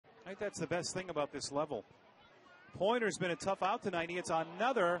think that's the best thing about this level. Pointer's been a tough out tonight. He hits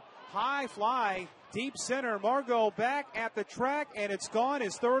another high fly, deep center. Margot back at the track, and it's gone.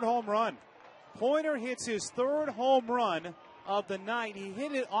 His third home run. Pointer hits his third home run of the night. He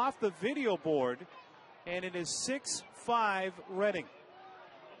hit it off the video board, and it is 6-5 Reading.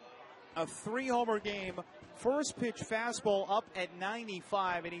 A 3-homer game. First pitch fastball up at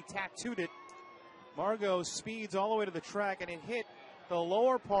 95, and he tattooed it. Margot speeds all the way to the track, and it hit the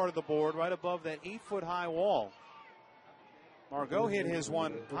lower part of the board right above that 8-foot-high wall. Margot hit his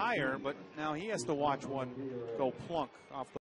one higher, but now he has to watch one go plunk off the